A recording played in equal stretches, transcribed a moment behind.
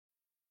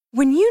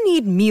When you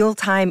need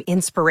mealtime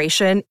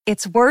inspiration,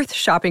 it's worth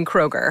shopping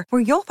Kroger,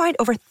 where you'll find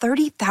over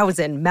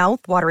 30,000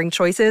 mouth-watering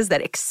choices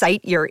that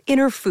excite your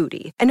inner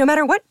foodie. And no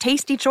matter what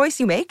tasty choice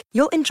you make,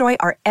 you'll enjoy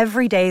our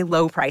everyday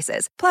low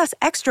prices, plus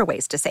extra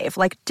ways to save,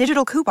 like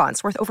digital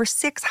coupons worth over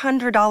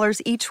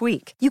 $600 each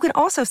week. You can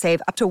also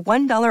save up to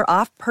 $1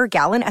 off per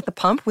gallon at the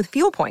pump with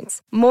fuel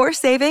points. More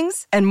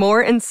savings and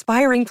more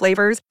inspiring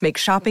flavors make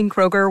shopping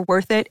Kroger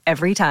worth it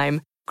every time.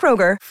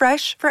 Kroger,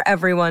 fresh for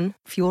everyone.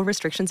 Fuel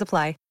restrictions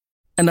apply.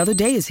 Another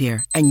day is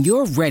here, and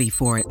you're ready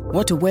for it.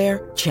 What to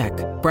wear? Check.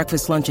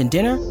 Breakfast, lunch, and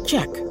dinner?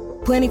 Check.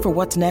 Planning for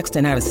what's next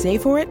and how to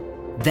save for it?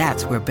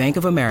 That's where Bank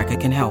of America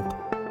can help.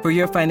 For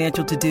your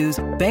financial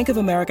to-dos, Bank of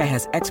America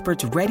has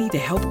experts ready to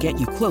help get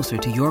you closer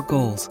to your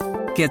goals.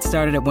 Get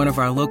started at one of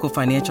our local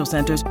financial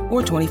centers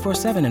or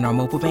 24/7 in our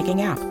mobile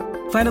banking app.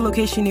 Find a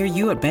location near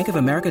you at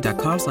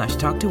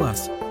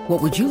bankofamerica.com/talktous.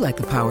 What would you like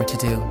the power to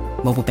do?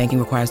 Mobile banking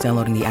requires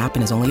downloading the app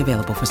and is only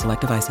available for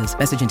select devices.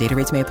 Message and data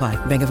rates may apply.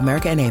 Bank of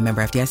America N.A.,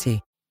 member FDIC.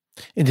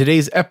 In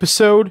today's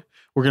episode,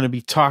 we're going to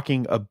be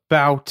talking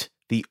about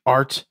the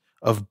art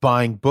of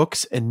buying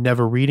books and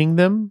never reading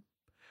them,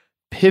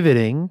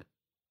 pivoting,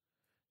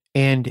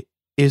 and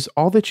is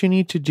all that you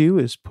need to do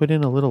is put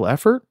in a little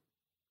effort?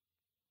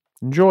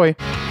 Enjoy.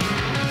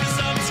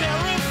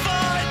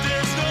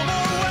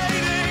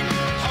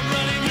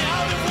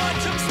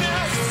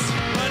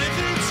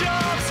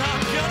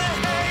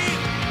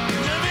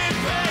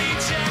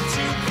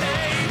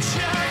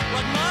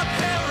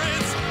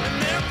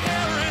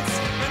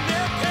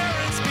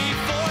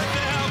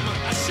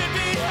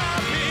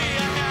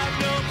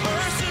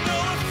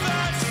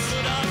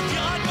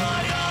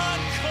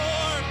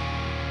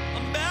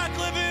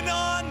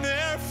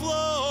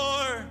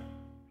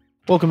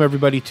 Welcome,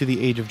 everybody, to the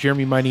Age of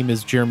Jeremy. My name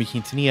is Jeremy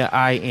Quintanilla.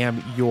 I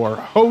am your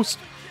host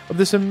of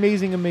this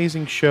amazing,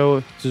 amazing show.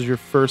 If this is your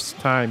first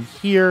time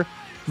here,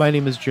 my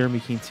name is Jeremy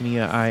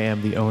Quintanilla. I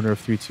am the owner of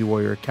 3-2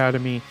 Warrior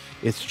Academy,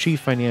 its chief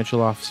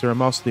financial officer.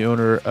 I'm also the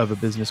owner of a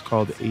business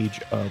called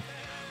Age of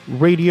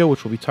Radio,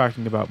 which we'll be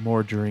talking about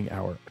more during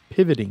our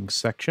pivoting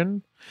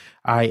section.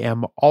 I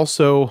am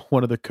also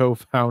one of the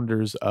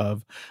co-founders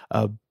of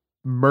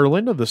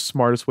Merlin, of the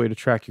smartest way to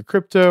track your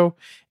crypto.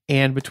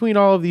 And between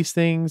all of these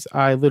things,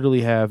 I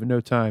literally have no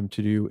time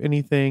to do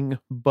anything,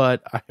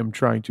 but I am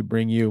trying to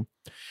bring you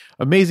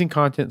amazing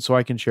content so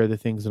I can share the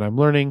things that I'm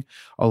learning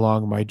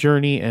along my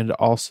journey, and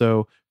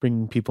also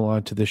bringing people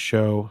onto the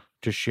show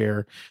to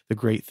share the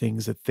great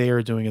things that they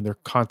are doing in their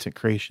content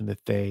creation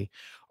that they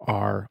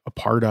are a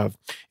part of.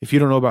 If you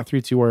don't know about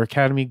 3-2 Warrior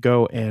Academy,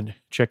 go and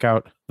check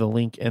out the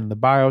link in the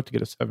bio to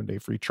get a 7-day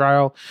free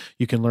trial.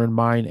 You can learn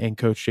mine and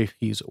Coach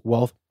JP's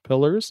wealth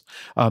pillars.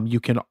 You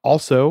can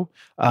also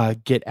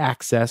get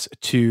access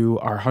to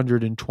our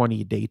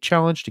 120-day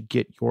challenge to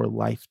get your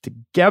life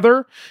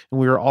together. And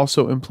we are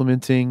also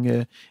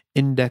implementing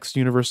indexed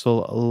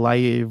universal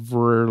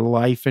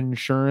life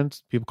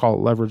insurance. People call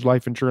it leverage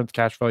life insurance,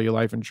 cash value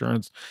life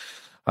insurance.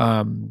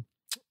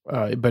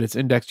 But it's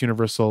indexed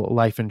universal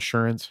life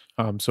insurance.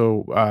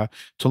 So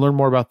to learn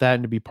more about that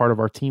and to be part of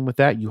our team with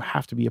that, you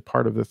have to be a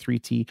part of the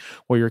 3T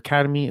Warrior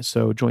Academy.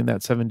 So join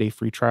that 7-day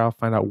free trial,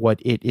 find out what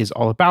it is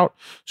all about,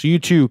 so you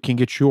too can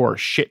get your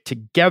shit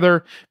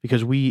together,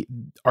 because we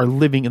are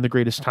living in the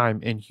greatest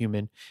time in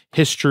human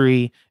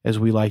history, as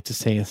we like to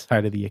say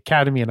inside of the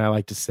Academy. And I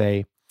like to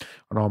say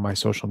on all my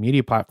social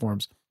media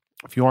platforms.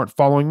 If you aren't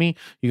following me,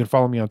 you can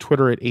follow me on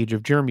Twitter at Age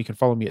of Jeremy. You can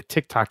follow me at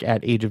TikTok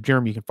at Age of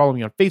Jeremy. You can follow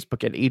me on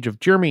Facebook at Age of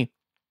Jeremy.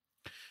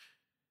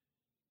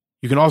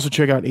 You can also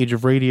check out Age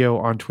of Radio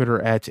on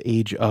Twitter at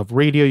Age of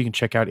Radio. You can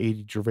check out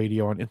Age of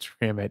Radio on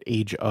Instagram at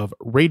Age of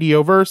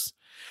Radioverse.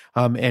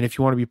 And if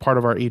you want to be part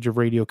of our Age of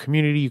Radio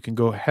community, you can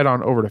go head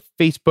on over to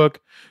Facebook,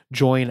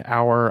 join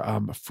our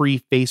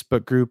free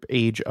Facebook group,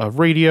 Age of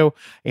Radio.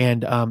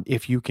 And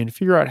if you can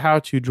figure out how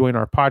to join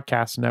our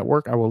podcast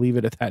network, I will leave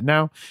it at that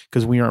now,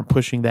 because we aren't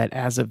pushing that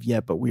as of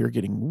yet, but we are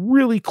getting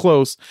really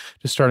close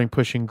to starting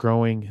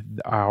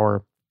growing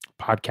our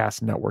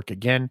podcast network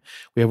again.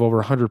 We have over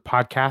 100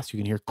 podcasts. You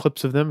can hear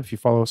clips of them if you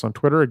follow us on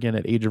Twitter, again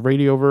at Age of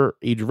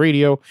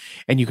Radio,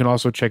 and you can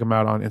also check them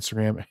out on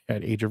Instagram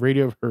at Age of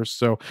Radioverse.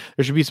 So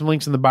there should be some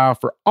links in the bio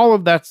for all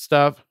of that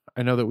stuff.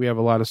 I know that we have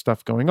a lot of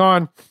stuff going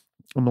on.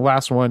 And the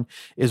last one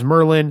is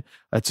Merlin.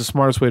 It's the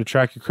smartest way to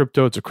track your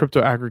crypto. It's a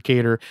crypto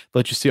aggregator that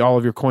lets you see all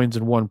of your coins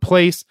in one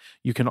place.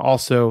 You can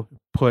also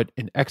put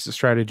an exit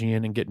strategy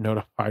in and get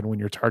notified when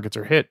your targets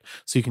are hit,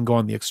 so you can go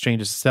on the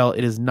exchanges to sell.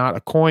 It is not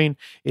a coin.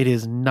 It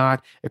is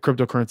not a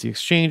cryptocurrency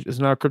exchange. It's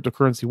not a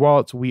cryptocurrency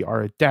wallet. So we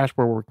are a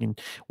dashboard working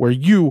where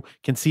you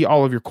can see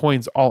all of your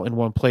coins all in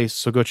one place.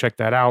 So go check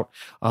that out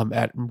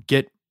at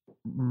Get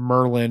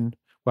Merlin.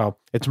 Well,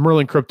 it's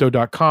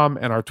merlincrypto.com,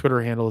 and our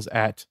Twitter handle is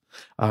at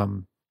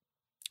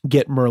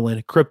Get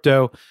Merlin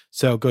Crypto.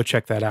 So go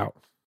check that out.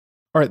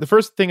 All right. The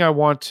first thing I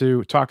want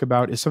to talk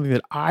about is something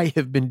that I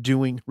have been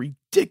doing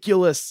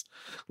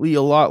ridiculously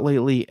a lot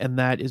lately, and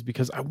that is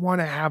because I want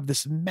to have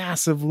this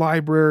massive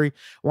library.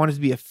 I want it to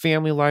be a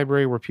family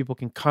library where people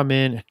can come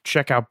in and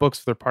check out books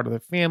if they're part of their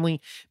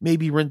family,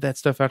 maybe rent that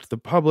stuff out to the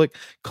public,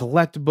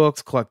 collect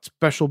books, collect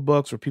special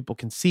books where people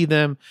can see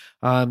them.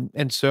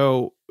 And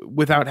so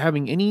without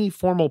having any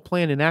formal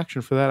plan in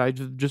action for that,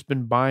 I've just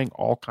been buying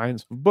all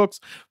kinds of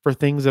books for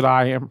things that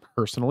I am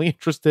personally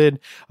interested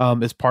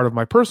as part of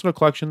my personal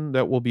collection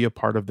that will be a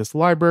part of this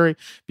library,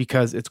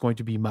 because it's going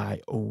to be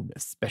my own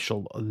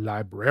special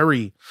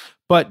library.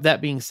 But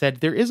that being said,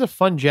 there is a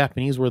fun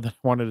Japanese word that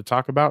I wanted to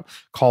talk about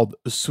called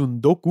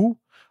sundoku.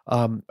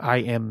 I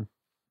am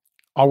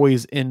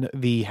always in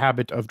the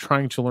habit of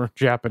trying to learn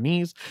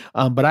Japanese.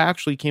 But I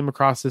actually came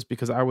across this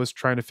because I was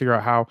trying to figure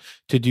out how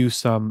to do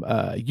some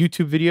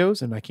YouTube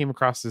videos. And I came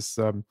across this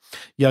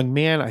young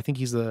man. I think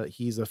he's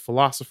a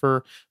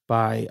philosopher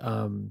by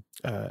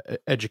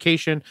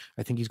education.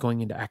 I think he's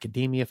going into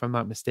academia, if I'm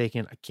not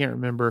mistaken. I can't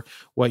remember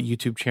what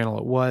YouTube channel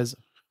it was,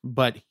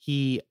 but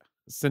he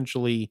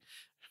essentially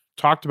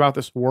talked about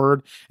this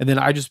word, and then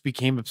I just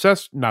became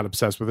not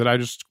obsessed with it. I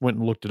just went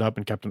and looked it up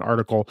and kept an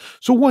article.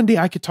 So one day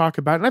I could talk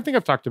about it. And I think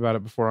I've talked about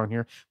it before on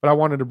here, but I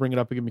wanted to bring it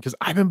up again because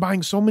I've been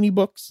buying so many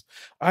books.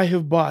 I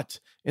have bought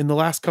in the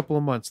last couple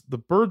of months, The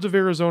Birds of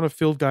Arizona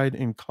Field Guide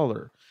in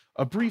Color,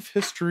 A Brief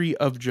History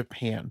of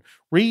Japan,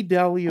 Ray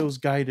Dalio's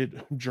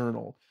Guided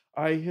Journal.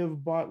 I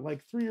have bought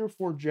like 3 or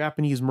 4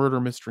 Japanese murder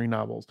mystery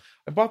novels.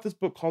 I bought this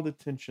book called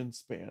Attention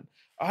Span.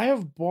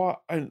 I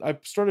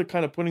started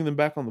kind of putting them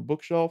back on the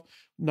bookshelf,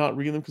 not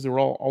reading them because they were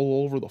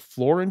all over the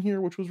floor in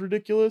here, which was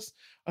ridiculous.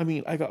 I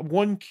mean, I got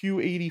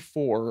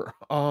 1Q84.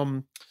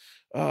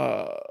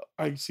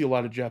 I see a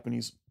lot of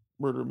Japanese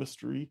murder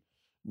mystery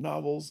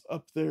novels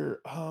up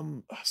there.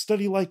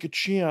 Study Like a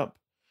Champ.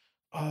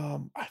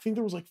 I think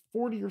there was like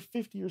 40 or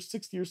 50 or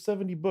 60 or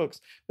 70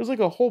 books. There's like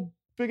a whole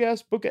big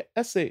ass book of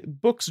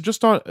books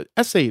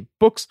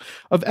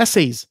of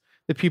essays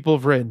that people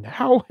have written.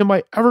 How am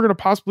I ever going to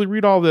possibly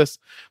read all this?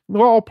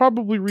 Well, I'll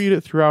probably read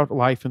it throughout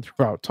life and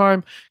throughout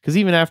time, because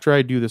even after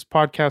I do this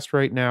podcast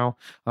right now,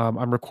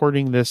 I'm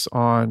recording this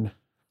on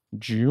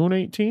June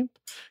 18th.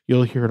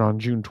 You'll hear it on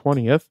June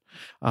 20th.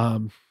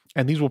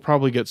 And these will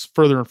probably get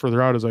further and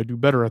further out as I do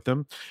better at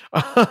them.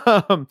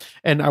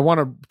 And I want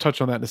to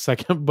touch on that in a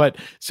second. But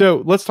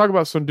so let's talk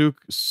about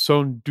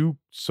Sundoku,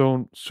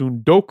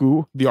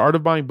 The Art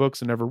of Buying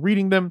Books and Never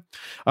Reading Them.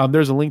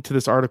 There's a link to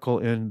this article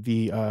in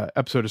the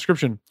episode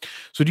description.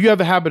 So do you have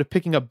the habit of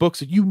picking up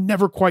books that you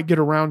never quite get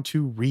around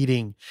to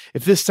reading?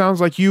 If this sounds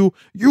like you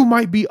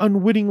might be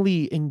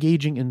unwittingly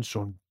engaging in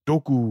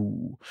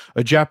Sundoku,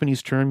 a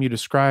Japanese term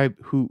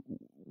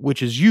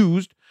which is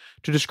used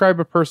to describe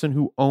a person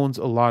who owns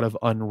a lot of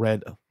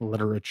unread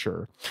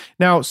literature.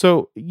 Now,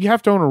 so you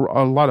have to own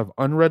a lot of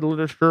unread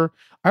literature.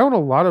 I own a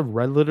lot of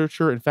read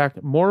literature. In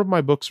fact, more of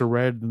my books are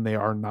read than they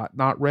are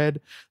not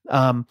read.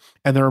 And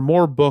there are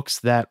more books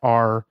that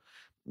are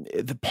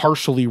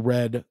partially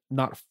read,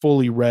 not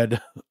fully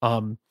read,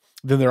 than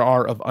there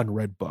are of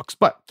unread books.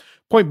 But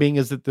point being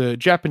is that the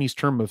Japanese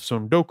term of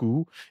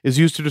sundoku is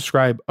used to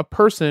describe a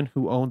person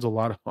who owns a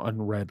lot of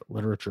unread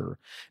literature.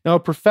 Now,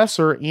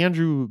 Professor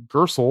Andrew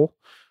Gersel,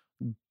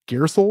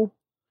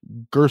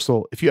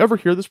 if you ever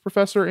hear this,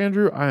 Professor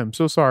Andrew, I am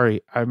so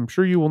sorry. I'm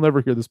sure you will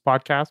never hear this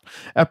podcast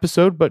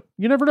episode, but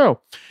you never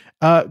know.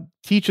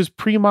 Teaches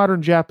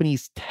pre-modern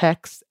Japanese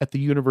texts at the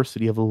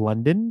University of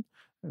London.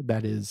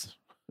 That is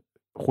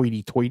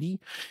hoity-toity.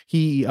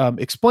 He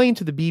explained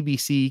to the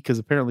BBC, because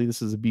apparently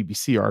this is a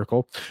BBC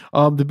article,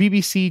 the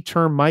BBC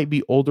term might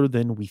be older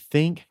than we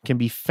think, can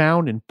be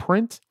found in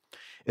print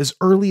as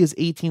early as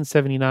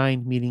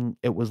 1879, meaning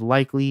it was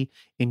likely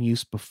in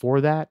use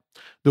before that.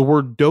 The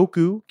word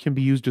doku can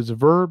be used as a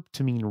verb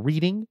to mean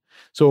reading.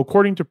 So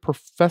according to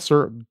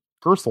Professor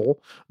Gersel,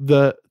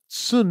 the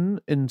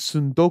sun in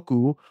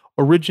sundoku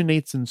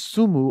originates in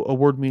sumu, a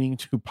word meaning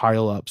to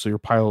pile up. So you're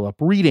pile up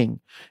reading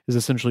is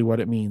essentially what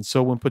it means.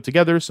 So when put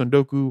together,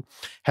 sundoku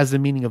has the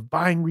meaning of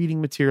buying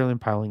reading material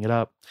and piling it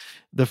up.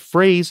 The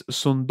phrase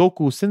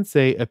sundoku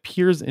sensei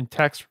appears in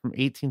text from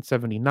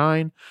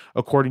 1879,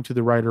 according to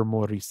the writer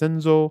Mori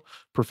Senzo,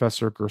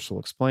 Professor Gersel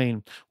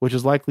explained, which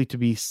is likely to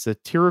be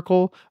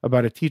satirical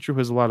about a teacher who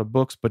has a lot of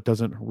books but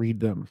doesn't read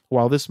them.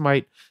 While this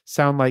might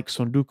sound like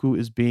sundoku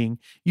is being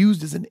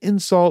used as an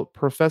insult,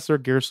 Professor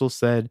Gersel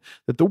said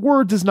that the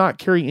word does not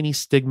carry any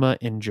stigma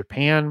in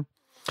Japan.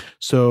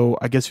 So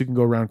I guess you can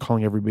go around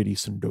calling everybody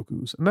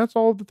sundokus. And that's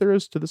all that there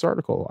is to this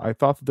article. I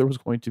thought that there was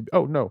going to be...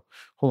 Oh, no.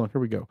 Hold on.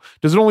 Here we go.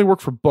 Does it only work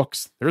for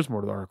books? There's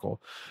more to the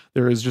article.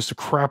 There is just a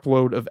crap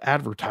load of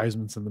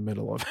advertisements in the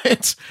middle of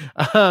it.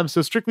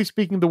 So strictly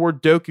speaking, the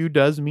word doku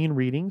does mean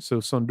reading. So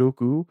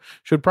sundoku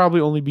should probably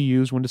only be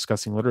used when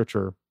discussing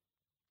literature.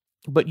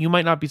 But you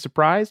might not be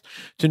surprised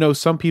to know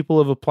some people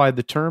have applied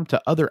the term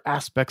to other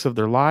aspects of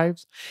their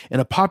lives.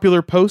 In a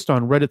popular post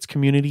on Reddit's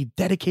community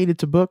dedicated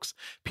to books,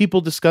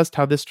 people discussed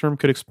how this term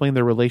could explain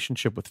their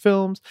relationship with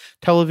films,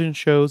 television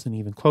shows, and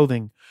even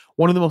clothing.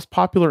 one of the most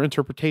popular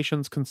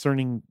interpretations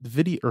concerning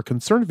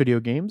concerned video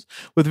games,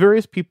 with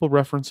various people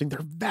referencing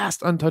their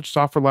vast untouched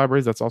software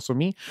libraries, that's also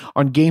me,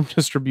 on game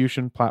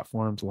distribution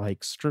platforms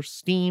like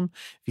Steam.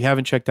 If you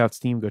haven't checked out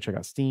Steam, go check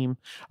out Steam.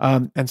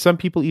 And some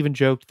people even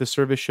joked the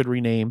service should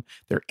rename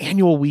their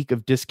annual week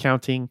of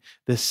discounting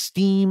the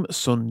Steam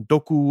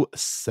Sundoku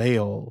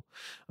Sale.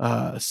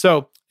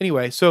 So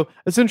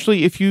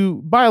essentially, if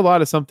you buy a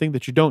lot of something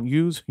that you don't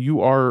use,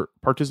 you are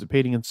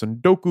participating in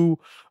Sundoku,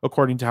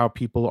 according to how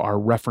people are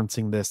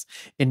referencing this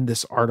in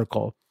this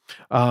article.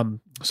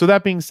 So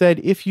that being said,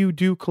 if you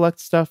do collect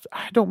stuff,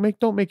 don't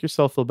make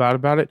yourself feel bad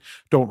about it.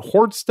 Don't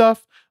hoard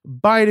stuff.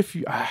 Buy it if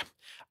you, I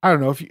don't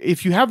know,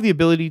 if you have the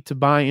ability to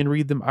buy and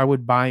read them, I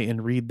would buy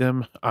and read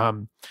them.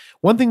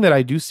 One thing that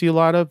I do see a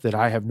lot of that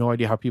I have no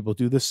idea how people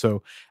do this,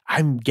 so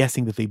I'm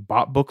guessing that they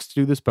bought books to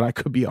do this, but I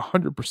could be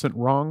 100%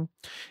 wrong,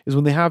 is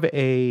when they have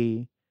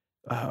a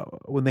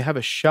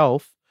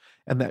shelf,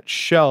 and that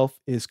shelf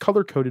is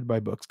color coded by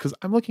books. Because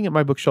I'm looking at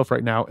my bookshelf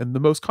right now, and the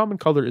most common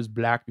color is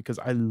black because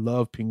I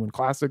love Penguin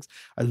Classics.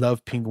 I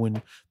love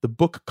Penguin, the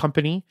book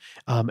company.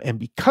 And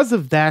because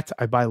of that,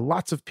 I buy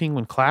lots of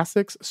Penguin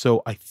Classics.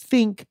 So I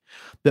think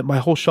that my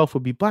whole shelf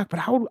would be black,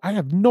 but I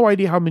have no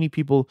idea how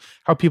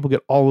people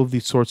get all of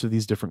these sorts of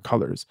these different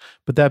colors.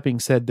 But that being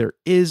said, there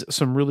is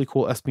some really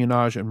cool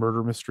espionage and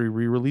murder mystery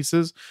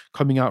re-releases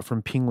coming out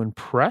from Penguin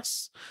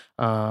Press.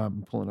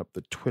 I'm pulling up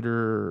the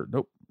Twitter.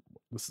 Nope.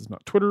 This is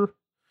not Twitter.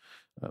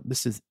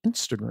 This is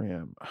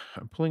Instagram.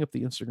 I'm pulling up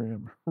the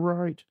Instagram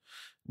right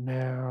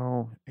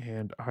now,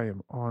 and I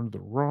am on the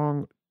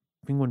wrong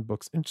Penguin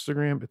Books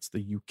Instagram. It's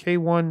the UK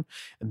one,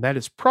 and that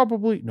is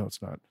probably... No,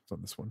 it's not. It's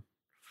on this one.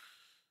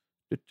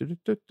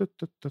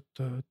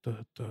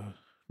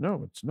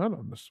 No, it's not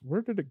on this.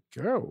 Where did it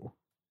go?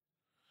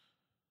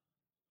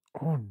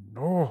 Oh,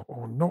 no.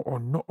 Oh, no. Oh,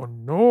 no. Oh,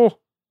 no.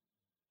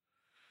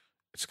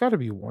 It's got to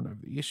be one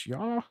of these,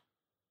 yeah.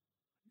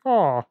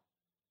 Oh.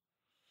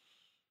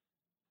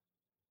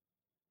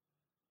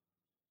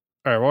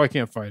 All right, well, I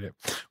can't find it.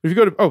 If you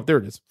go to, there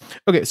it is.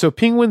 Okay, so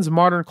Penguin's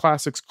Modern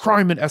Classics,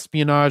 Crime and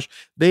Espionage,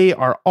 they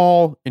are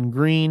all in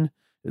green.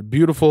 They're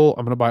beautiful.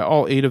 I'm going to buy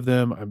all 8 of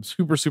them. I'm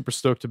super, super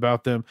stoked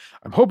about them.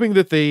 I'm hoping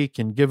that they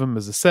can give them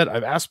as a set.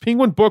 I've asked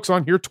Penguin Books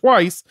on here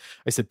twice.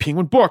 I said,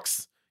 Penguin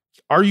Books,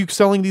 are you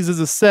selling these as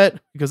a set?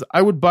 Because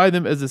I would buy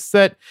them as a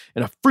set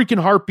in a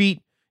freaking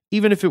heartbeat,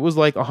 even if it was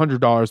like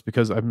 $100,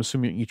 because I'm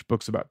assuming each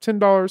book's about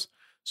 $10.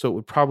 So it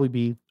would probably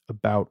be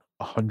about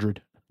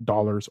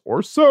 $100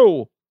 or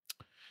so.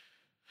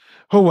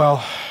 Oh,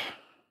 well.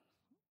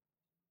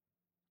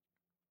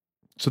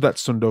 So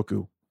that's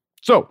Sundoku.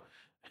 So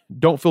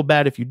don't feel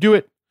bad if you do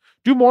it.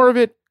 Do more of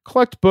it.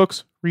 Collect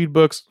books. Read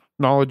books.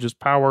 Knowledge is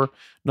power.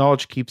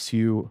 Knowledge keeps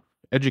you.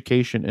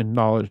 Education and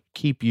knowledge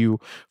keep you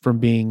from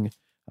being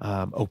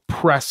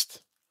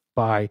oppressed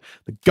by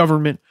the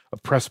government,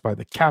 oppressed by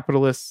the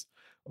capitalists,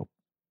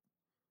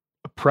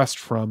 oppressed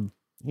from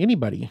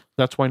anybody.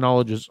 That's why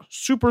knowledge is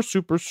super,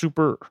 super,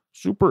 super,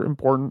 super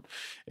important.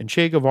 And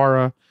Che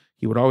Guevara,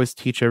 he would always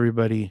teach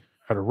everybody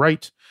how to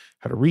write,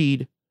 how to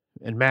read,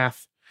 and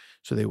math,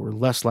 so they were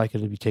less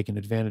likely to be taken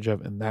advantage of.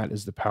 And that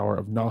is the power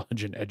of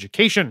knowledge and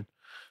education.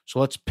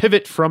 So let's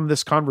pivot from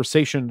this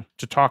conversation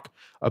to talk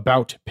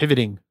about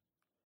pivoting.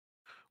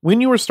 When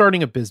you are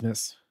starting a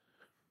business,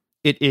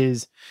 it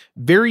is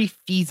very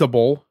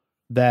feasible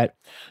that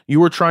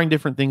you are trying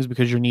different things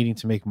because you're needing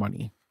to make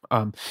money.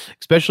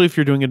 Especially if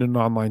you're doing it in an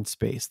online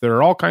space. There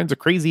are all kinds of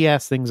crazy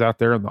ass things out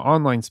there in the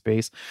online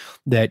space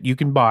that you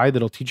can buy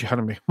that'll teach you how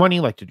to make money,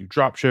 like to do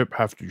dropship,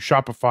 how to do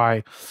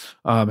Shopify,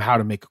 how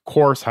to make a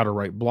course, how to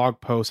write blog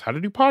posts, how to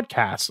do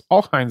podcasts,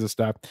 all kinds of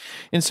stuff.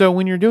 And so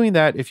when you're doing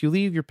that, if you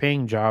leave your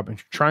paying job and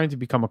you're trying to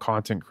become a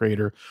content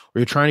creator, or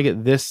you're trying to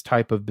get this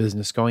type of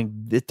business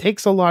going, it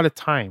takes a lot of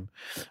time.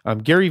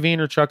 Gary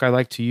Vaynerchuk, I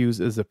like to use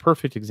as a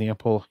perfect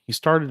example. He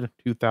started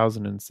in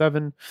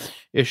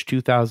 2007-ish,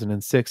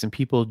 2006, and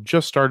people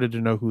just started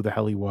to know who the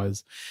hell he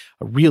was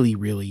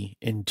really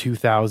in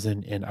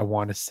 2000, and I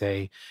want to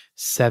say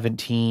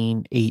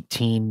 17,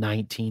 18,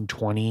 19,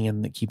 20,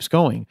 and it keeps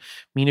going.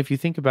 I mean, if you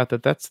think about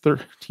that, that's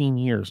 13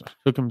 years. It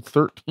took him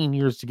 13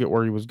 years to get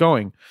where he was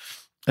going.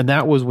 And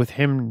that was with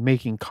him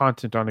making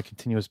content on a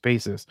continuous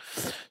basis.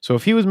 So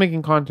if he was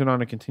making content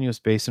on a continuous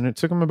basis, and it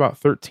took him about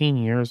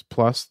 13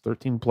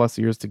 plus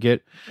years to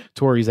get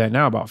to where he's at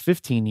now, about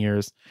 15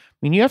 years, I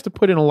mean, you have to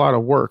put in a lot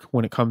of work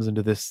when it comes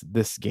into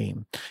this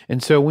game.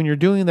 And so when you're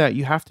doing that,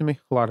 you have to make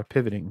a lot of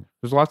pivoting.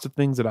 There's lots of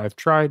things that I've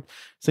tried,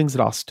 things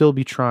that I'll still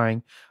be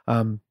trying.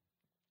 And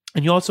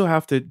you also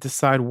have to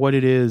decide what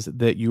it is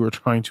that you are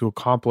trying to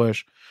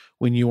accomplish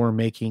when you are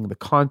making the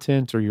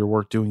content or your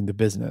work doing the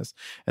business.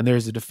 And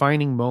there's a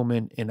defining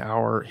moment in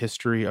our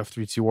history of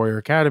 3T Warrior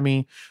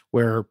Academy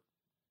where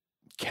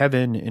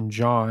Kevin and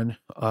John,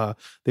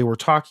 they were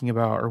talking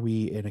about, are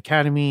we an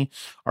academy?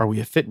 Are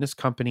we a fitness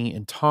company?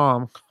 And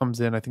Tom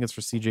comes in, I think it's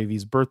for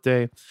CJV's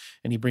birthday,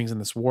 and he brings in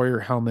this warrior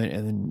helmet.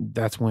 And then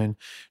that's when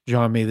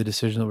John made the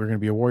decision that we're going to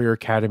be a warrior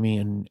academy.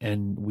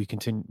 And we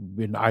continue,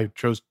 and I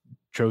chose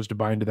chose to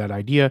buy into that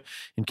idea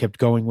and kept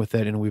going with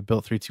it. And we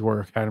built 3T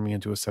Warrior Academy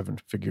into a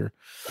 7-figure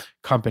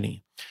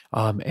company.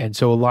 And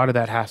so a lot of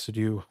that has to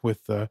do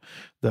with the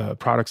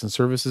products and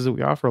services that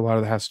we offer. A lot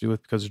of that has to do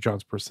with because of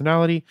John's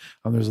personality.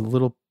 There's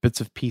little bits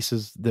of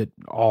pieces that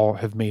all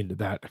have made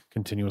that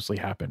continuously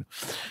happen.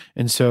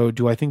 And so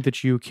do I think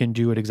that you can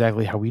do it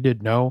exactly how we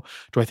did? No.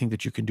 Do I think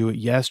that you can do it?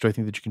 Yes. Do I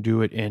think that you can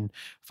do it in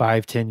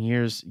 5-10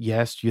 years?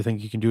 Yes. Do you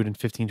think you can do it in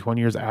 15-20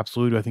 years?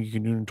 Absolutely. Do I think you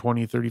can do it in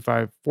 20,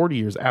 35, 40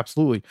 years?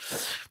 Absolutely.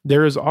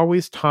 There is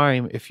always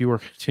time if you are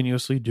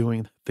continuously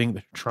doing the thing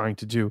that you're trying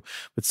to do,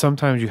 but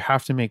sometimes you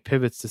have to make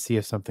pivots to see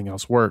if something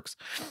else works.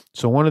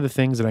 So one of the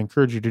things that I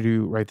encourage you to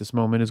do right this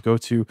moment is go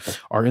to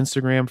our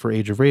Instagram for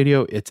Age of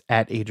Radio. It's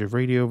at Age of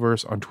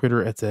Radioverse. On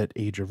Twitter, it's at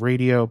Age of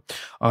Radio.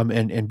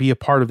 And be a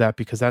part of that,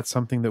 because that's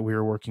something that we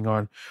are working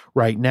on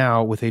right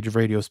now with Age of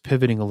Radio, is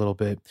pivoting a little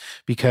bit,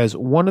 because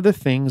one of the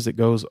things that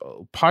goes,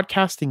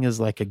 podcasting is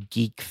like a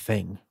geek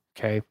thing.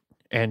 Okay.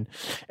 And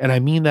I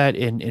mean that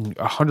in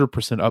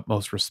 100%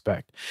 utmost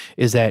respect,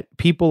 is that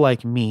people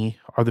like me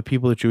are the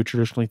people that you would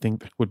traditionally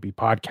think would be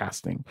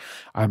podcasting.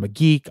 I'm a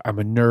geek. I'm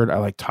a nerd. I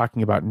like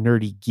talking about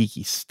nerdy,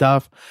 geeky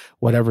stuff,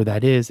 whatever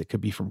that is. It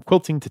could be from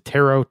quilting to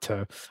tarot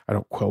to, I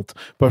don't quilt,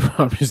 but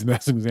I'm using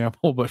that as an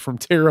example, but from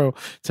tarot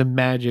to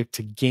magic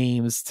to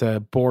games to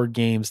board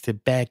games to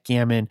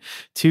backgammon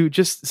to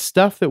just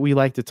stuff that we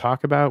like to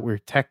talk about. We're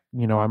tech,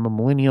 I'm a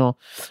millennial.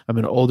 I'm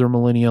an older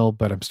millennial,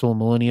 but I'm still a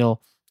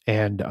millennial.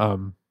 And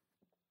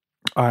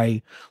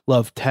I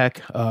love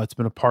tech. It's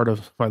been a part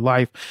of my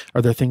life.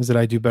 Are there things that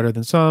I do better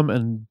than some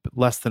and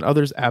less than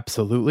others?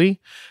 Absolutely.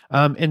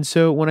 And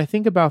so when I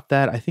think about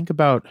that, I think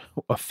about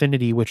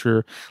affinity, which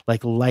are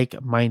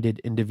like-minded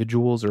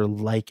individuals or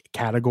like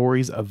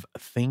categories of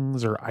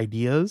things or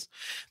ideas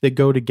that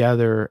go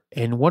together.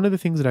 And one of the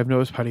things that I've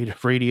noticed about Age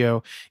of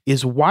Radio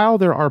is while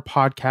there are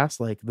podcasts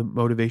like the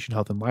Motivation,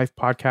 Health, and Life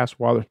podcast,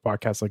 while there's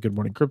podcasts like Good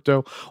Morning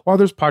Crypto, while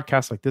there's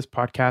podcasts like this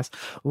podcast,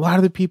 a lot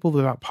of the people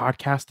about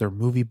podcasts, they're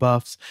movie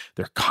buffs,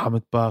 they're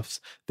comic buffs,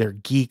 they're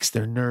geeks,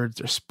 they're nerds,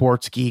 they're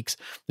sports geeks,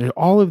 they're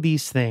all of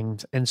these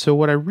things. And so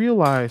what I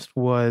realized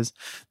was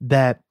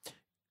that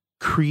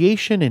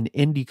creation and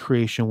indie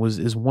creation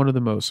is one of the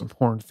most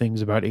important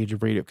things about Age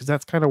of Radio, because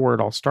that's kind of where it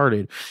all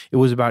started. It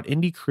was about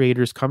indie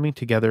creators coming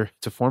together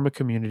to form a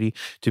community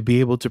to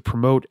be able to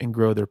promote and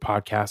grow their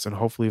podcasts and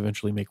hopefully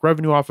eventually make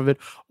revenue off of it,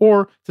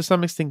 or to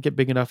some extent get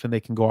big enough and they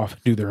can go off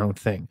and do their own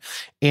thing.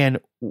 And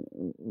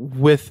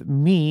with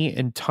me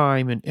and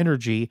time and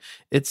energy,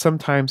 it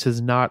sometimes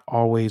has not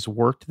always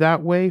worked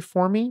that way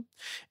for me.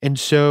 And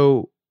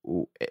so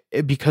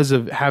because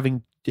of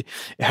having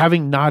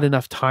not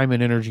enough time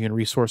and energy and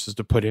resources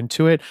to put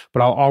into it,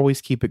 but I'll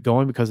always keep it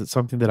going because it's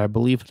something that I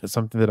believe in, it's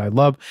something that I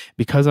love.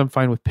 Because I'm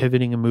fine with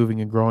pivoting and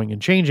moving and growing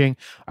and changing,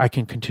 I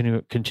can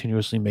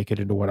continuously make it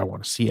into what I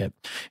want to see it.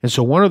 And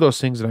so one of those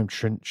things that I'm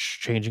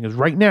changing is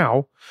right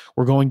now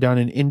we're going down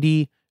an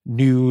indie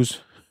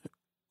news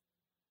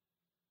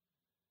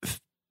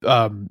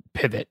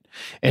pivot.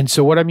 And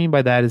so what I mean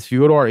by that is if you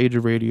go to our Age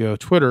of Radio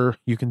Twitter,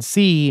 you can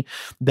see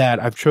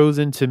that I've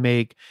chosen to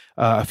make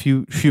a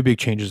few big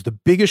changes. The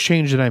biggest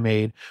change that I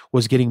made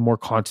was getting more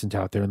content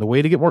out there, and the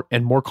way to get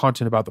more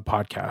content about the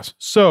podcast.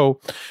 So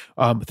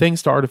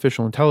thanks to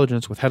artificial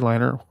intelligence with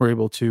Headliner, we're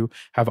able to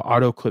have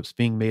auto clips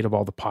being made of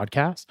all the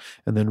podcasts.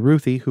 And then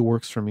Ruthie, who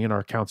works for me in our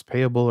accounts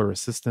payable or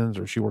assistants,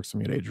 or she works for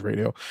me at Age of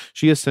Radio,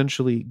 she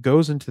essentially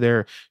goes into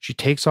there, she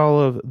takes all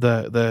of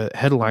the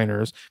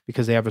headliners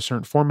because they have a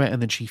certain format,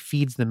 and then she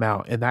feeds them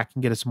out, and that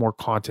can get us more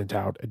content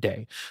out a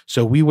day.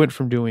 So we went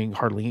from doing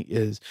hardly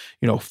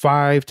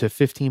 5 to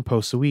 15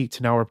 posts a week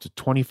to now we're up to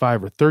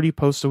 25 or 30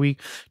 posts a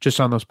week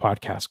just on those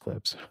podcast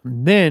clips.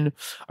 And then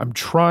I'm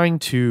trying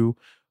to,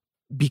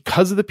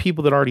 because of the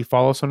people that already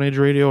follow us on Age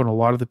of Radio and a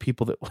lot of the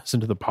people that listen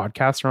to the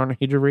podcast are on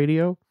Age of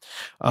Radio,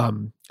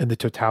 and the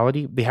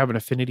totality, they have an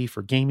affinity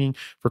for gaming,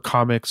 for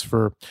comics,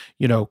 for,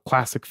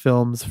 classic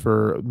films,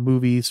 for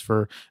movies,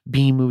 for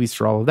B movies,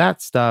 for all of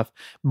that stuff,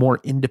 more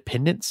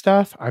independent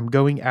stuff. I'm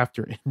going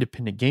after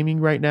independent gaming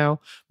right now,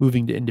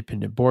 moving to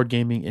independent board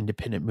gaming,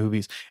 independent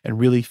movies, and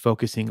really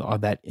focusing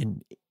on that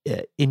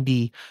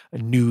indie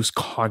news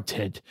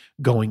content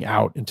going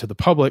out into the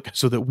public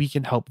so that we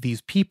can help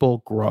these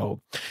people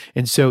grow.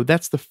 And so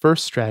that's the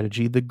first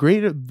strategy. The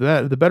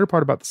better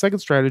part about the second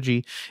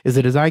strategy is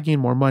that as I gain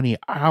more money,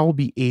 I'll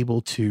be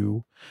able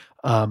to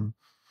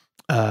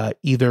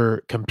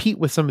either compete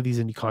with some of these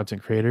indie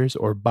content creators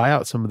or buy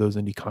out some of those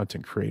indie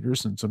content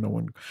creators. And so no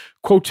one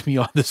quote me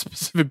on this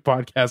specific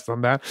podcast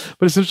on that,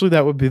 but essentially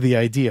that would be the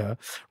idea,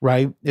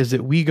 right? Is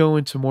that we go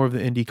into more of the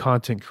indie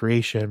content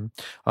creation.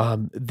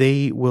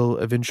 We will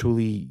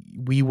eventually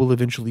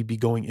be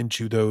going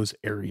into those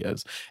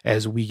areas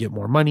as we get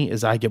more money,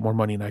 as I get more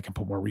money and I can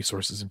put more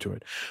resources into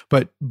it.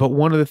 But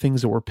one of the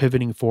things that we're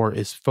pivoting for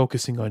is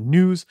focusing on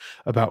news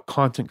about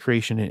content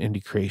creation and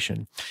indie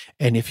creation.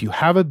 And if you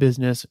have a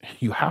business,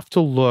 you have to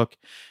look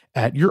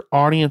at your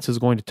audience is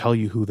going to tell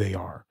you who they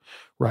are,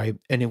 right?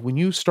 And when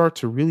you start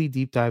to really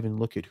deep dive and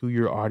look at who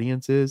your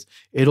audience is,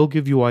 it'll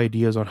give you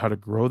ideas on how to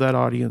grow that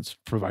audience,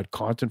 provide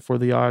content for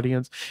the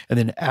audience. And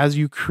then as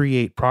you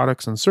create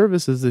products and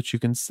services that you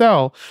can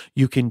sell,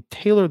 you can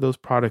tailor those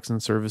products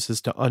and services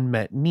to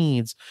unmet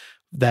needs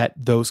that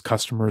those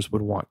customers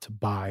would want to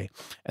buy.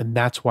 And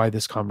that's why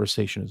this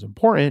conversation is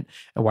important,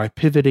 and why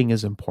pivoting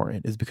is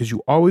important, is because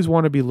you always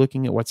want to be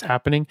looking at what's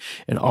happening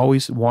and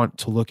always want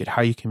to look at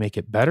how you can make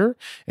it better.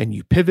 And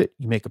you pivot,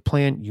 you make a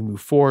plan, you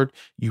move forward,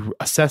 you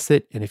assess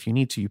it. And if you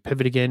need to, you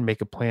pivot again,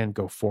 make a plan,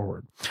 go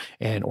forward,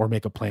 or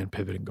make a plan,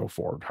 pivot, and go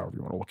forward, however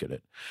you want to look at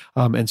it.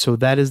 And so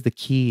that is the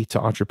key to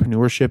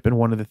entrepreneurship. And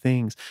one of the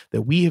things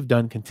that we have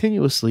done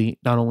continuously,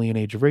 not only in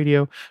Age of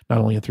Radio, not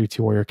only in 3T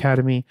Warrior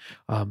Academy,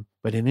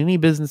 but in any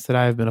business that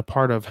I have been a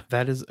part of,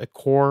 that is a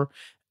core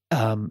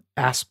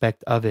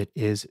aspect of it,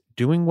 is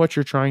doing what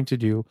you're trying to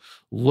do,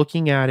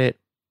 looking at it,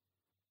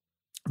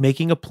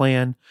 making a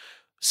plan,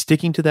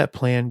 sticking to that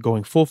plan,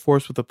 going full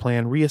force with the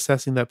plan,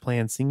 reassessing that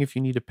plan, seeing if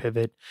you need to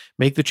pivot,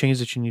 make the change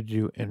that you need to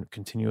do, and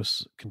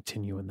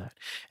continue in that.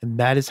 And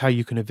that is how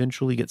you can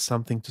eventually get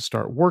something to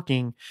start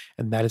working.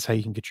 And that is how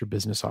you can get your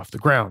business off the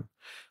ground.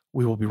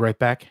 We will be right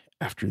back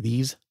after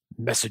these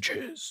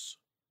messages.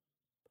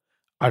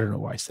 I don't know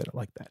why I said it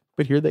like that,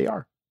 but here they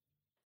are.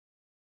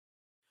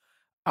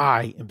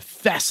 I am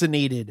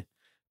fascinated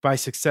by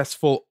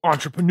successful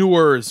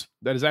entrepreneurs.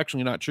 That is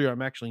actually not true.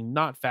 I'm actually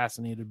not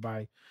fascinated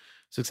by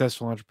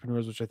successful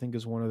entrepreneurs, which I think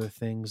is one of the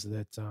things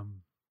that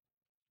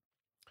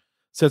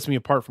sets me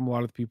apart from a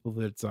lot of the people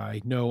that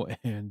I know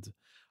and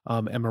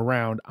am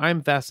around.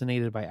 I'm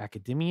fascinated by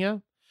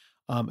academia.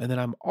 And then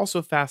I'm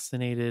also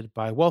fascinated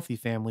by wealthy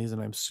families,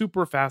 and I'm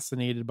super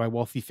fascinated by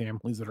wealthy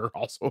families that are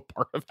also a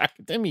part of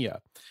academia.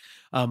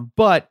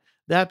 But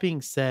that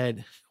being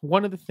said,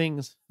 one of the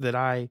things that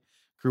I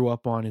grew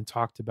up on and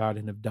talked about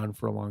and have done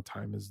for a long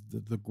time is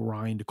the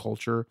grind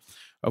culture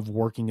of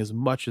working as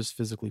much as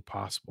physically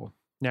possible.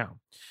 Now,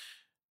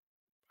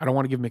 I don't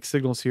want to give mixed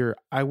signals here.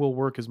 I will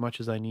work as much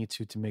as I need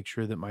to make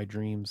sure that my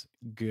dreams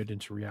get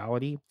into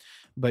reality.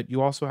 But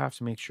you also have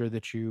to make sure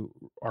that you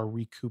are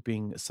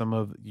recouping some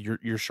of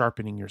you're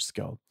sharpening your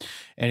skill.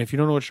 And if you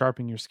don't know what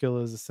sharpening your skill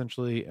is,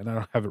 essentially, and I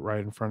don't have it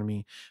right in front of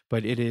me,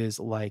 but it is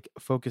like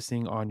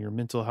focusing on your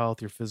mental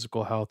health, your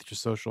physical health, your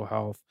social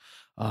health.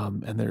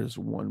 And there's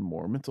one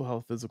more: mental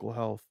health, physical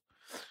health,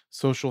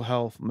 social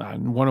health,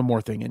 and one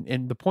more thing.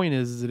 And the point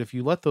is that if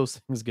you let those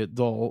things get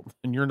dull,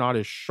 and you're not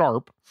as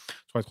sharp,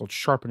 that's why it's called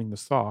sharpening the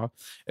saw,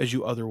 as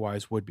you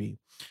otherwise would be.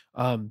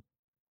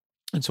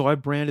 And so I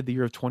branded the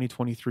year of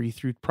 2023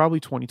 through probably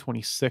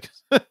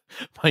 2026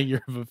 my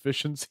year of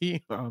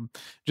efficiency,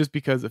 just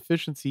because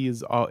efficiency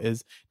is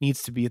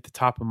needs to be at the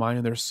top of mind.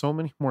 And there's so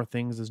many more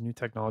things as new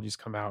technologies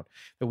come out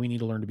that we need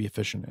to learn to be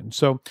efficient in.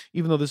 So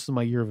even though this is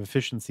my year of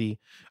efficiency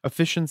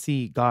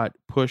got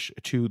pushed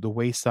to the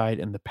wayside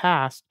in the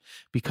past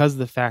because of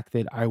the fact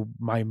that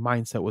my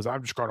mindset was,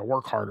 I'm just going to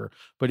work harder.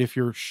 But if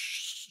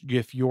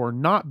you're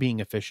not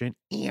being efficient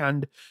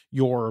and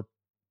your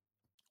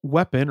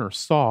weapon or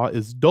saw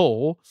is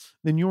dull,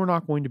 then you're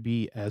not going to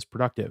be as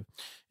productive.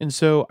 And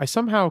so I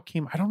somehow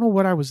I don't know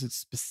what I was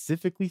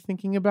specifically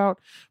thinking about,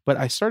 but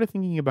I started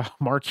thinking about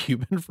Mark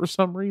Cuban for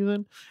some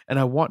reason. And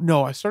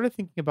I started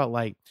thinking about,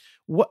 like,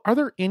 what are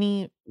there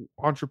any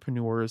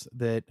entrepreneurs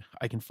that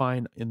I can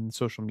find in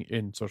social media,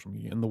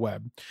 in the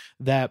web,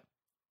 that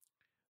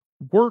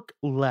work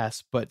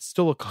less but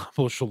still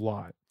accomplish a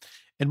lot?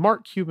 And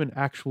Mark Cuban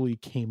actually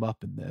came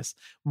up in this.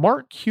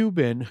 Mark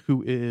Cuban,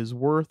 who is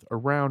worth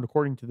around,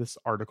 according to this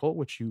article,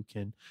 which you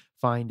can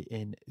find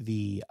in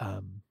the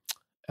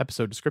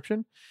episode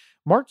description,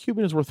 Mark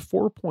Cuban is worth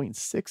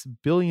 $4.6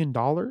 billion.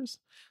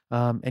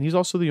 And he's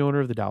also the owner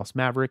of the Dallas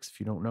Mavericks.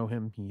 If you don't know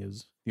him, he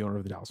is the owner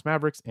of the Dallas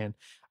Mavericks. And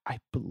I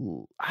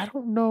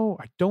don't know.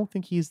 I don't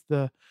think he's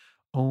the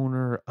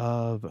owner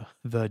of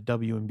the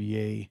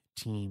WNBA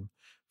team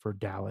for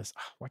Dallas.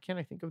 Why can't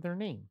I think of their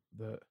name?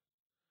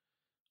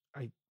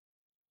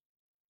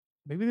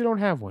 Maybe they don't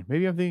have one.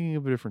 Maybe I'm thinking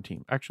of a different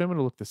team. Actually, I'm going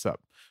to look this up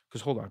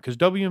because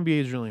WNBA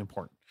is really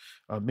important.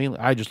 Mainly,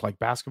 I just like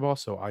basketball,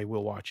 so I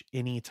will watch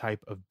any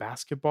type of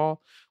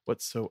basketball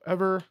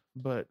whatsoever.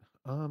 But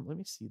let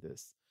me see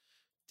this.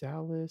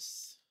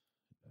 Dallas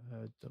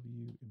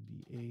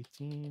WNBA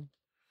team.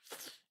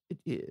 It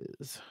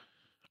is.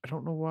 I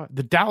don't know why.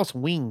 The Dallas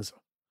Wings.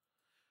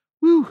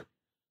 Woo.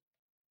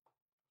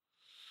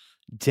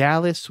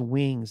 Dallas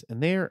Wings,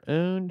 and they're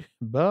owned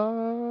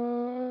by.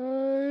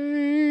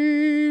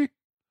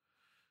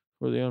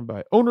 Were they owned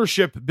by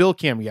ownership? Bill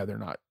Cam. Yeah, they're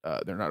not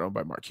owned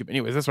by Mark Cuban.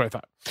 Anyways, that's what I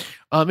thought.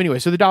 Anyway,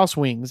 so the Dallas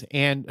Wings,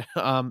 and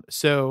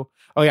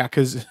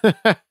because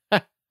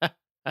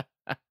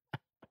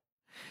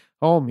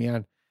oh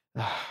man.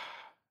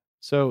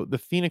 So the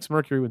Phoenix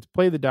Mercury went to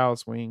play the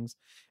Dallas Wings,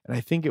 and I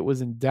think it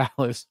was in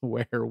Dallas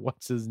where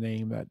what's his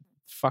name, that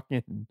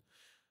fucking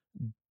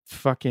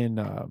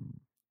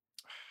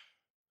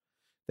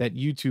that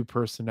YouTube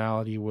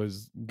personality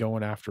was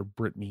going after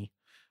Britney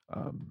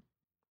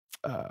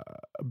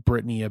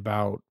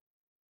about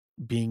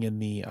being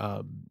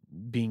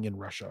in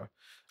Russia.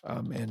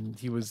 And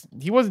he was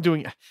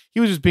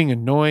just being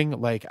annoying.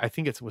 Like, I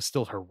think it was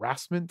still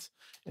harassment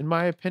in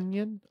my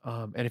opinion.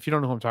 And if you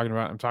don't know who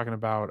I'm talking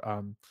about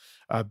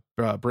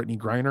Brittany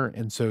Griner.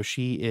 And so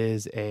she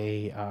is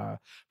a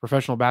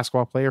professional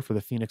basketball player for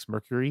the Phoenix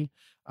Mercury.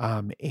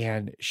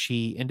 And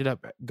she ended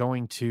up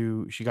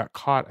she got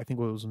caught, I think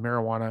it was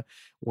marijuana,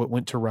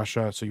 went to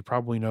Russia. So you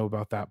probably know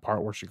about that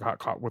part where she got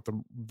caught with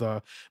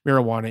the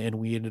marijuana, and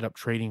we ended up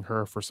trading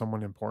her for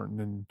someone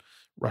important in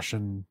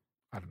Russian,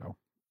 I don't know,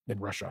 in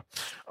Russia.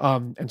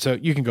 And so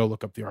you can go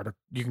look up the article.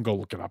 You can go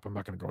look it up. I'm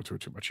not going to go into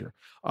it too much here.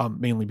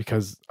 Mainly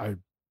because I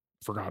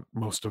forgot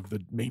most of the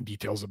main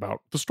details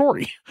about the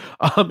story.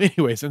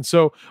 Anyways, and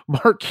so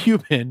Mark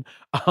Cuban,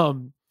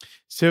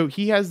 so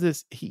he has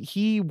this,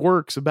 he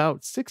works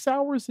about 6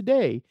 hours a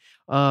day.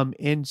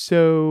 And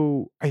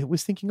so I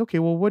was thinking, okay,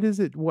 well, what is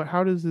it?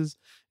 How does his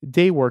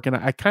day work? And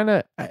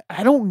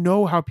I don't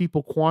know how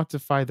people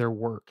quantify their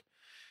work,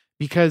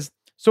 because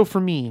so for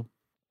me,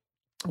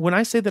 when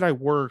I say that I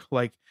work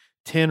like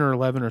 10 or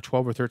 11 or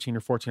 12 or 13 or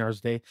 14 hours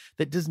a day,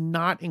 that does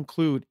not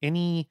include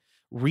any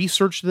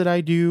research that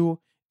I do.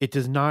 It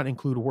does not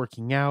include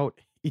working out.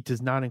 It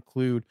does not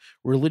include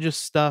religious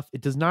stuff.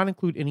 It does not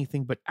include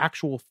anything but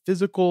actual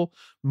physical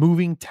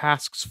moving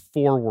tasks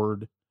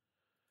forward,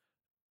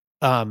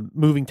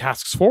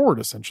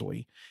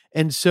 essentially.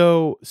 And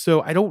so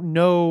I don't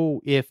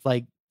know if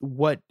like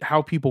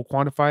how people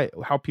quantify,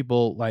 how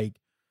people like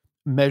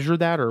measure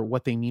that, or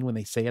what they mean when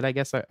they say it, I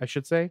guess I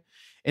should say.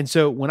 And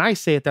so when I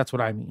say it, that's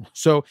what I mean.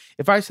 So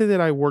if I say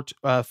that I worked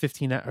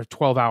 15 or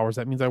 12 hours,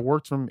 that means I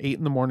worked from 8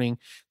 in the morning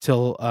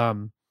till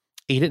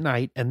 8 at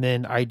night, and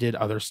then I did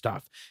other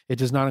stuff. It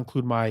does not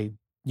include my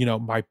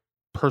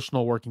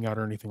personal working out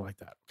or anything like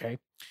that. Okay.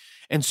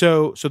 And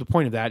so the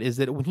point of that is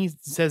that when he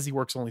says he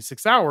works only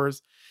 6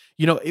 hours,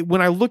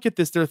 when I look at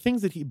this, there are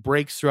things that he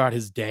breaks throughout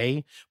his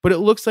day, but it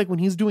looks like when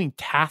he's doing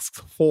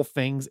tasks, full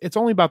things, it's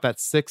only about that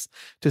 6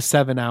 to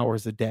 7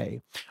 hours a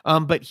day.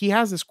 But he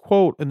has this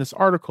quote in this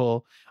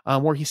article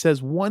where he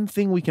says, one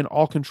thing we can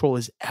all control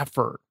is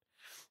effort.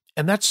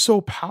 And that's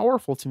so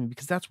powerful to me,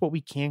 because that's what we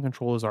can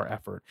control is our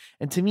effort.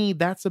 And to me,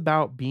 that's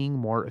about being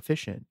more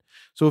efficient.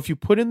 So if you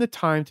put in the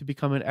time to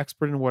become an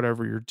expert in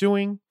whatever you're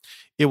doing,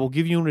 it will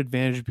give you an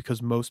advantage,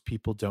 because most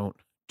people don't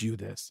do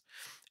this.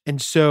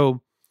 And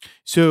so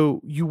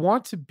you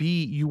want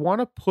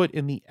to put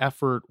in the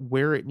effort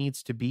where it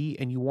needs to be,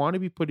 and you want to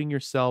be putting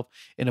yourself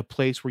in a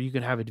place where you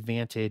can have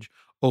advantage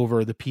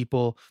over the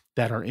people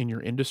that are in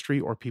your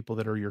industry or people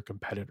that are your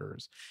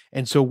competitors.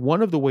 And so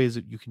one of the ways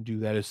that you can do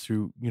that is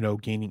through,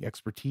 gaining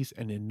expertise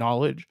and in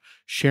knowledge,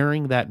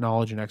 sharing that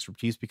knowledge and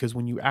expertise, because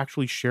when you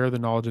actually share the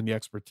knowledge and the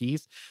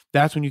expertise,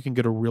 that's when you can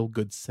get a real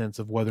good sense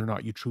of whether or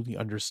not you truly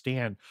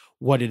understand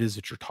what it is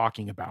that you're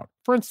talking about.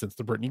 For instance,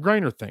 the Brittany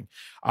Griner thing.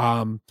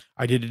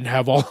 I didn't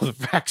have all of the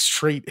facts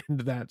straight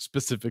into that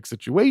specific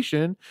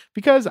situation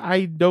because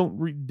I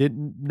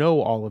didn't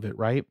know all of it,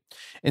 right?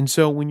 And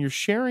so when you're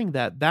sharing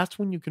that, that's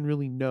when you can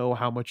really know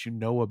how much you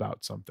know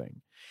about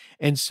something.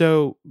 And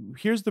so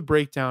here's the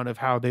breakdown of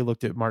how they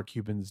looked at Mark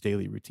Cuban's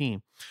daily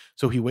routine.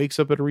 So he wakes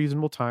up at a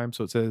reasonable time.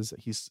 So it says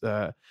he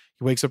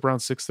wakes up around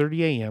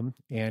 6:30 a.m.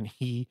 and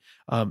he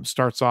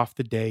starts off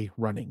the day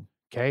running.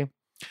 Okay.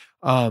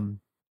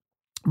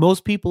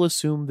 Most people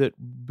assume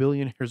that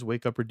billionaires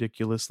wake up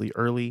ridiculously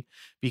early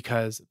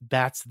because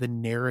that's the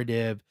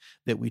narrative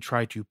that we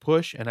try to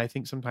push. And I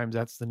think sometimes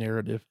that's the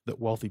narrative that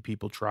wealthy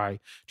people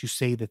try to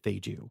say that they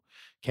do.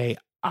 Okay.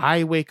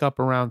 I wake up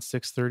around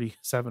 6:30,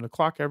 7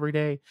 o'clock every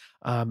day.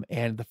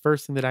 And the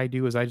first thing that I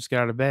do is I just get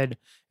out of bed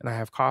and I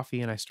have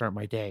coffee and I start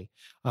my day.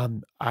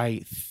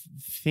 I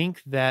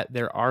think that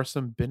there are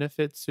some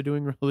benefits to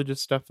doing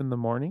religious stuff in the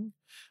morning,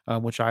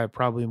 which I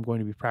probably am going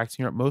to be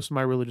practicing. Most of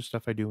my religious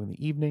stuff I do in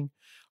the evening.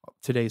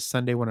 Today's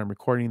Sunday. When I'm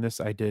recording this,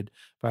 I did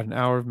about an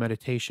hour of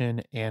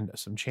meditation and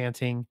some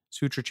chanting,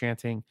 sutra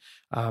chanting,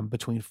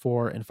 between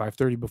 4 and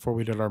 5:30 before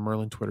we did our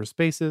Merlin Twitter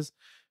Spaces.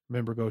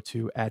 Remember, go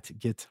to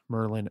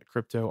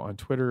 @GetMerlinCrypto on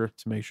Twitter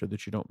to make sure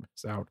that you don't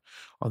miss out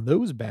on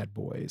those bad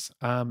boys.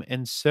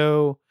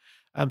 So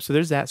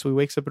there's that. So he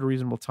wakes up at a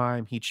reasonable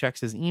time. He checks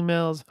his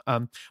emails.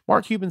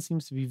 Mark Cuban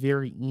seems to be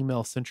very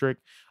email centric.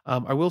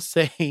 I will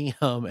say,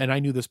 and I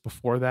knew this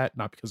before that,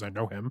 not because I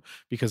know him,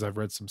 because I've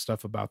read some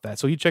stuff about that.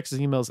 So he checks his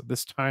emails at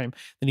this time,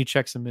 then he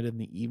checks them in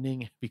the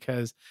evening,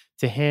 because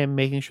to him,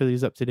 making sure that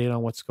he's up to date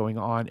on what's going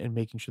on and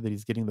making sure that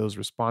he's getting those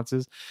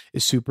responses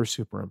is super,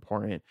 super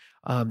important.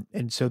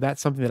 And so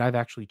that's something that I've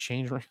actually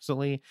changed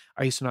recently.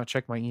 I used to not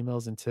check my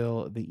emails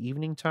until the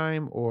evening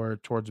time or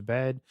towards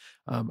bed.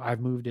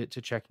 I've moved it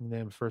to checking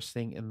them first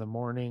thing in the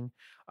morning.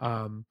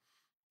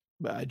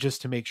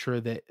 Just to make sure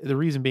that the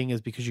reason being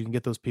is because you can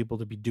get those people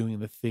to be doing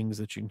the things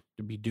that you need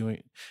to be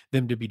doing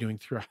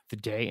throughout the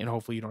day. And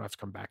hopefully you don't have to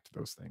come back to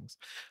those things.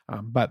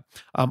 But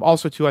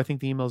also too, I think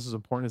the emails is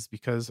important is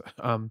because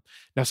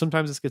now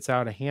sometimes this gets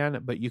out of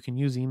hand, but you can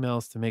use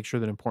emails to make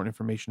sure that important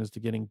information is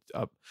getting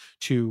up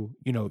to,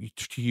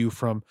 to you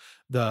from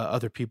the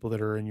other people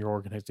that are in your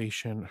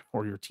organization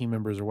or your team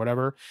members or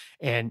whatever.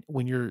 And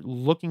when you're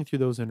looking through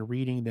those and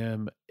reading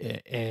them,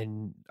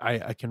 and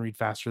I can read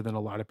faster than a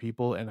lot of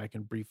people, and I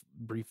can brief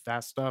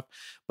fast stuff.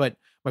 But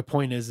my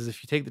point is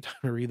if you take the time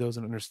to read those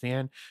and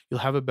understand, you'll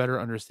have a better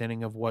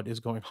understanding of what is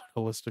going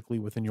on holistically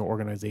within your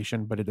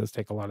organization. But it does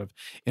take a lot of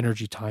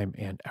energy, time,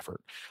 and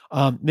effort.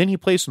 Then he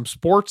plays some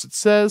sports, it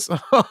says. So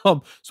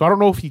I don't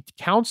know if he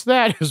counts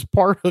that as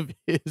part of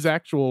his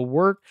actual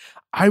work.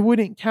 I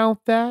wouldn't count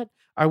that.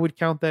 I would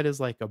count that as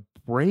like a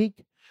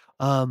break.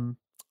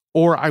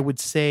 Or I would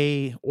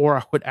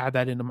add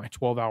that into my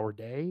 12-hour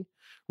day,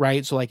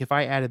 right? So like if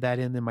I added that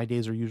in, then my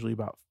days are usually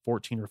about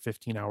 14 or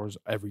 15 hours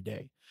every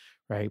day,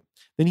 right?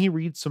 Then he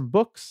reads some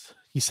books.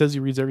 He says he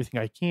reads everything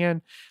I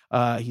can.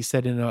 He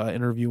said in an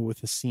interview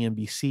with the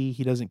CNBC,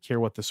 he doesn't care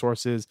what the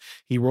source is.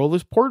 He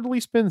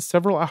reportedly spends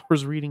several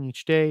hours reading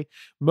each day.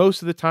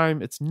 Most of the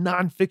time, it's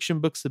nonfiction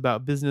books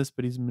about business,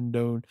 but he's been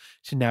known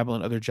to dabble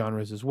in other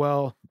genres as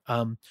well.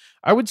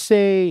 I would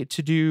say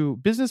to do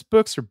business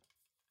books are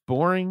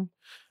boring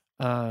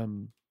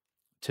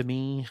to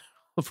me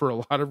for a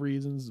lot of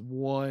reasons.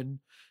 One,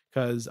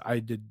 because I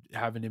did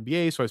have an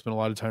MBA, so I spent a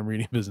lot of time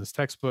reading business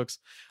textbooks.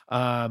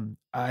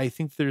 I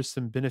think there's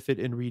some benefit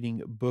in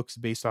reading books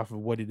based off of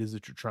what it is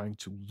that you're trying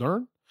to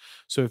learn.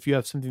 So if you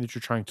have something that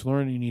you're trying to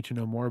learn and you need to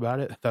know more about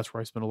it, that's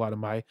where I spend a lot of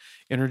my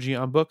energy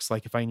on books.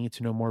 Like if I need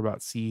to know more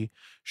about C#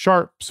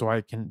 so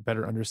I can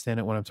better understand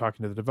it when I'm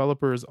talking to the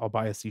developers, I'll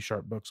buy a C#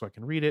 book so I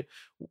can read it.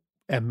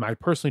 Am I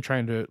personally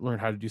trying to learn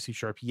how to do C#?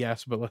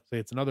 Yes, but let's say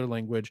it's another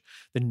language,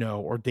 then no,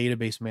 or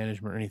database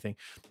management or anything.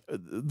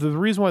 The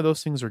reason why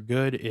those things are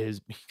good is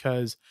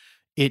because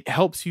it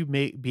helps you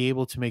be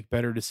able to make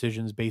better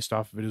decisions based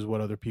off of it is what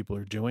other people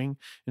are doing.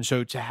 And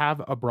so to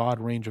have a broad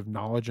range of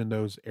knowledge in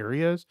those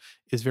areas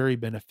is very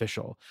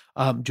beneficial.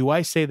 Do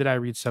I say that I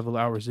read several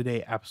hours a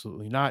day?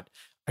 Absolutely not.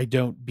 I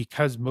don't,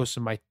 because most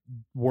of my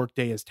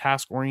workday is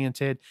task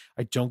oriented.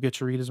 I don't get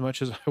to read as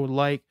much as I would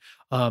like.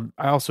 I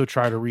also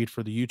try to read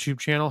for the YouTube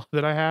channel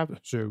that I have.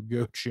 So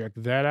go check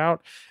that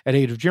out at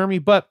Age of Jeremy.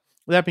 But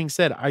that being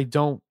said, I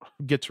don't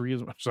get to read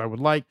as much as I would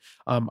like.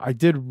 I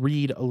did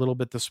read a little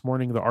bit this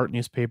morning, the art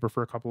newspaper,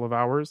 for a couple of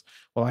hours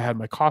while I had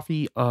my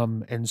coffee.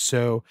 And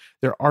so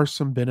there are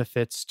some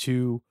benefits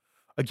to,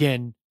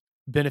 again,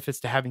 benefits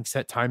to having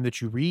set time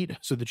that you read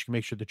so that you can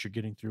make sure that you're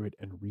getting through it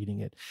and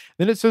reading it.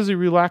 Then it says he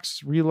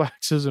relaxes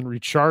and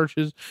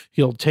recharges.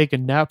 He'll take a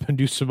nap and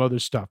do some other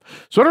stuff.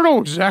 So I don't know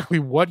exactly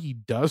what he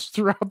does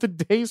throughout the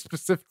day,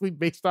 specifically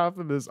based off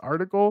of this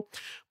article.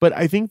 But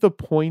I think the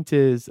point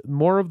of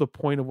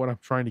what I'm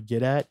trying to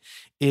get at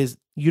is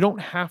you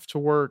don't have to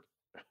work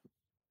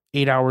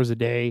 8 hours a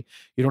day.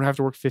 You don't have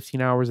to work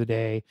 15 hours a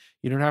day.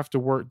 You don't have to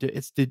work.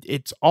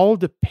 It's all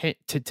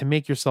dependent to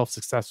make yourself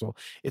successful.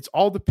 It's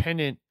all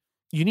dependent.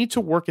 You need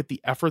to work at the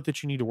effort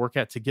that you need to work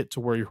at to get to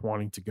where you're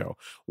wanting to go.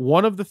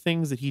 One of the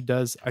things that he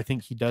does, I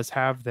think he does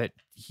have, that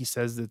he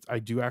says that I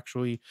do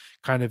actually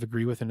kind of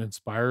agree with and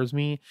inspires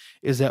me,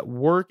 is that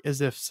work as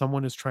if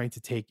someone is trying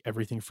to take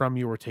everything from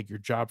you, or take your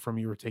job from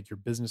you, or take your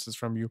businesses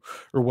from you,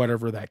 or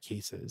whatever that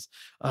case is.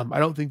 I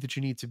don't think that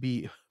you need to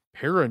be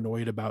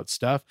paranoid about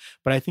stuff,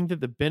 but I think that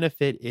the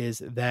benefit is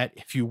that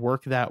if you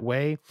work that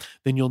way,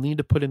 then you'll need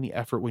to put in the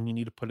effort when you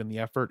need to put in the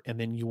effort, and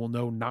then you will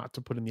know not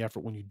to put in the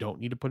effort when you don't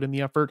need to put in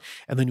the effort,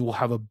 and then you will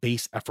have a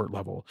base effort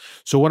level.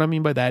 So what I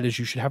mean by that is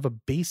you should have a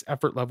base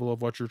effort level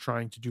of what you're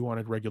trying to do on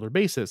a regular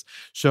basis.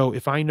 So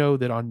if I know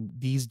that on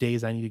these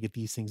days I need to get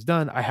these things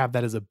done, I have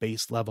that as a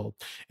base level,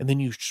 and then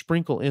you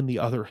sprinkle in the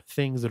other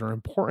things that are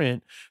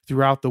important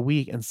throughout the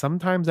week. And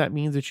sometimes that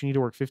means that you need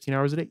to work 15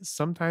 hours a day.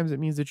 Sometimes it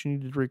means that you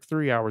need to work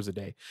 3 hours a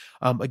day.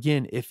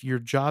 Again, if your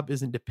job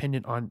isn't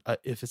dependent on,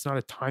 if it's not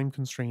a time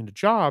constrained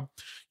job,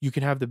 you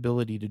can have the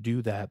ability to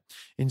do that.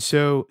 And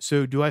so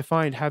do I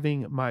find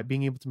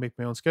being able to make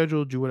my own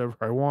schedule, do whatever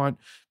I want,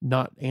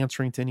 not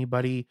answering to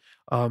anybody?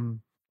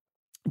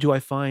 Do I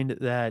find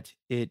that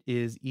it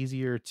is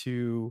easier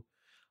to,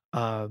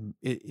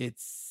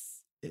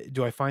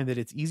 do I find that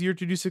it's easier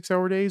to do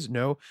 6-hour days?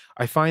 No,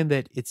 I find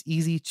that it's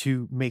easy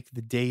to make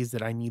the days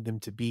that I need them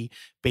to be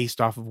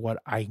based off of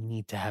what I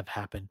need to have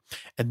happen.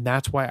 And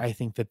that's why I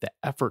think that the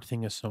effort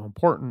thing is so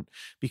important,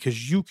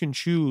 because you can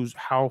choose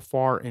how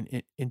far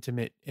and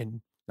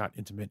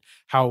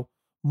how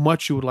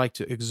much you would like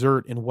to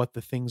exert in what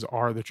the things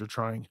are that you're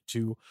trying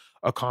to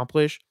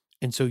accomplish.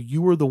 And so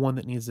you are the one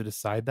that needs to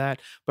decide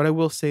that. But I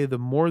will say the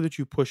more that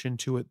you push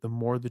into it, the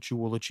more that you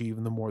will achieve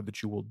and the more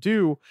that you will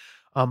do.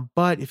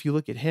 But if you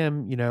look at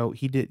him,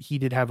 he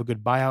did have a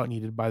good buyout, and he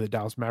did buy the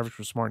Dallas Mavericks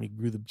for smart, and he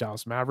grew the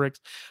Dallas Mavericks.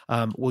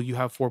 Will you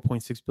have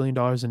 $4.6 billion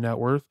in net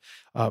worth?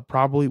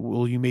 Probably.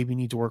 Will you maybe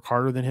need to work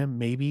harder than him?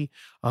 Maybe.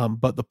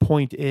 But the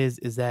point is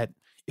that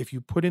if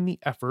you put in the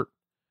effort,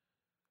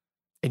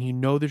 and you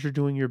know that you're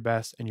doing your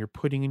best, and you're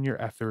putting in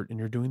your effort, and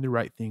you're doing the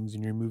right things,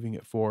 and you're moving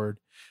it forward,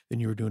 then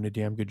you're doing a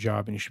damn good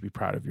job, and you should be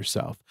proud of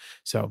yourself.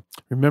 So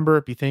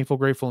remember, be thankful,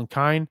 grateful, and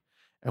kind,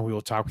 and we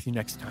will talk with you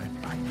next time.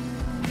 Bye.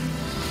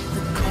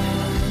 The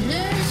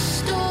corner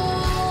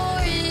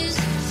store is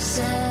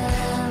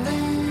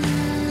selling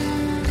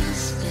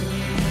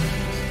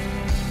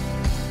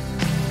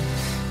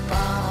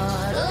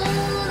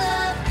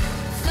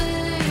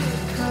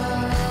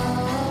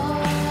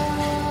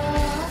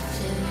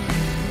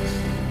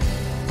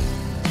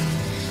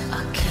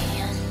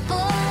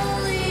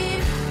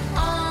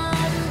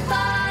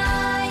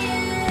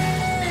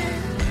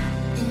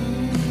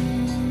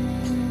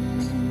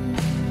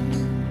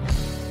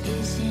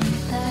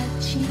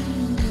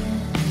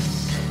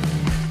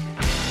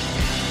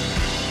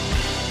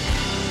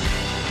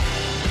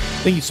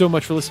Thank you so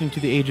much for listening to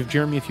The Age of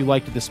Jeremy. If you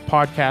liked this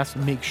podcast,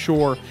 make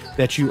sure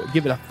that you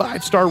give it a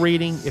 5-star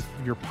rating if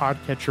your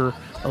podcatcher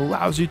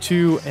allows you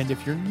to. And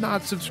if you're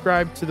not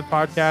subscribed to the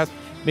podcast,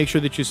 make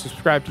sure that you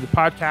subscribe to the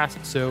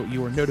podcast so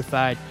you are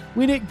notified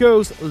when it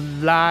goes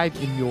live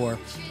in your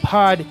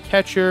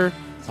podcatcher.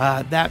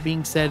 That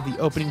being said, the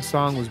opening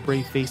song was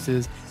Brave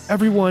Faces,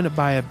 Everyone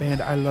by a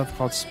band I love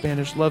called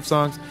Spanish Love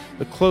Songs.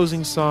 The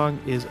closing song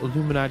is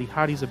Illuminati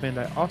Hotties, a band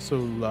I also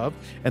love,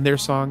 and their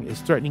song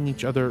is Threatening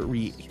Each Other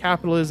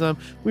Re-Capitalism.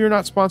 We are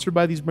not sponsored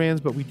by these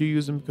brands, but we do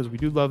use them because we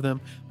do love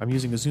them. I'm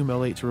using a Zoom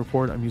L8 to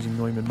record. I'm using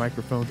Neumann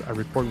microphones. I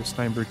record with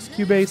Steinberg's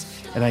Cubase,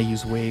 and I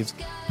use Waves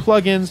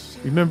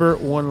plugins. Remember,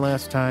 one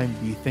last time,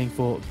 be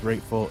thankful,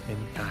 grateful,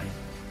 and kind.